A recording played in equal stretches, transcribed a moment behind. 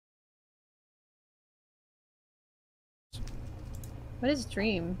What is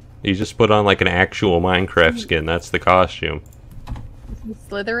Dream? He just put on like an actual Minecraft skin. That's the costume. Is he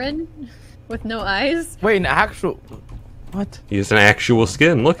Slytherin? With no eyes? Wait, an actual... What? He's an actual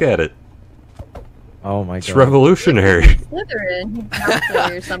skin. Look at it. Oh my god. It's revolutionary.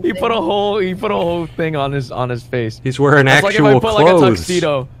 Slytherin. Or something. He put a whole thing on his face. He's wearing That's actual like if I put clothes. like a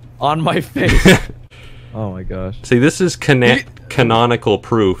tuxedo on my face. Oh my gosh. See, this is canonical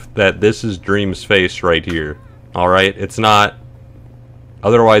proof that this is Dream's face right here. Alright? It's not...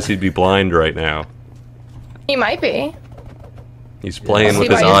 Otherwise he'd be blind right now. He might be. He's playing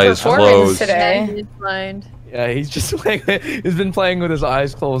with his eyes closed. Yeah, he's blind. Yeah, he's just like he's been playing with his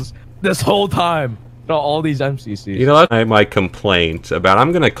eyes closed this whole time. All these MCCs. You know what? My complaint about...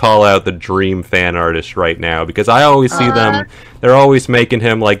 I'm gonna call out the Dream fan artist right now because I always see them. They're always making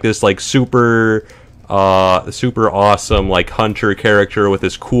him like this, like super awesome like hunter character with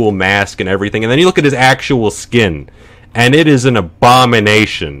his cool mask and everything, and then you look at his actual skin, and it is an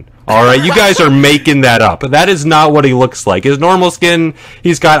abomination. All right, you guys are making that up. That is not what he looks like. His normal skin,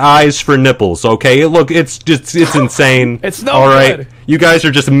 he's got eyes for nipples. Okay, look, it's insane. It's no all right. good. You guys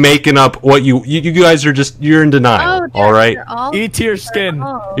are just making up what you guys are just, you're in denial. All right, E-tier skin.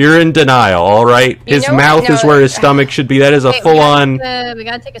 you're in denial. All right, his mouth is where his stomach should be. That is a full-on We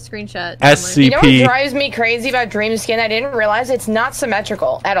gotta take a screenshot. SCP. You know what drives me crazy about Dream skin? I didn't realize it's not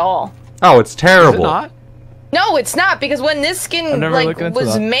symmetrical at all. Oh, it's terrible. Is it not? No, it's not, because when this skin like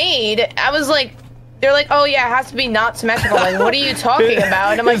was made, I was like, they're like, oh yeah, it has to be not symmetrical. Like, what are you talking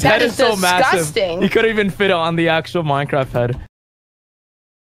about? And I'm like, that is so disgusting. Massive. He couldn't even fit it on the actual Minecraft head.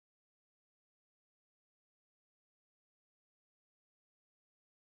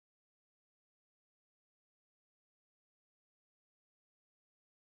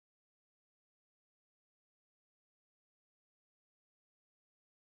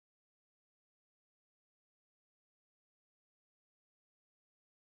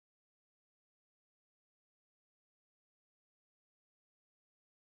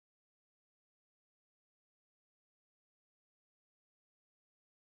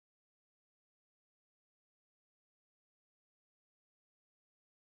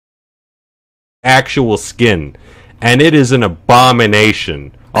 Actual skin, and it is an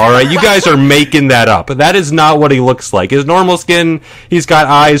abomination. All right, you guys are making that up. That is not what he looks like. His normal skin, he's got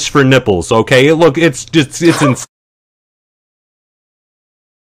eyes for nipples. Okay, look, it's insane.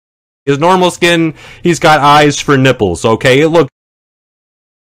 His normal skin, he's got eyes for nipples. Okay, look.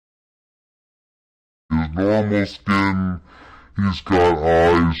 His normal skin, he's got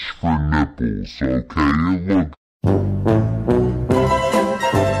eyes for nipples. Okay, look.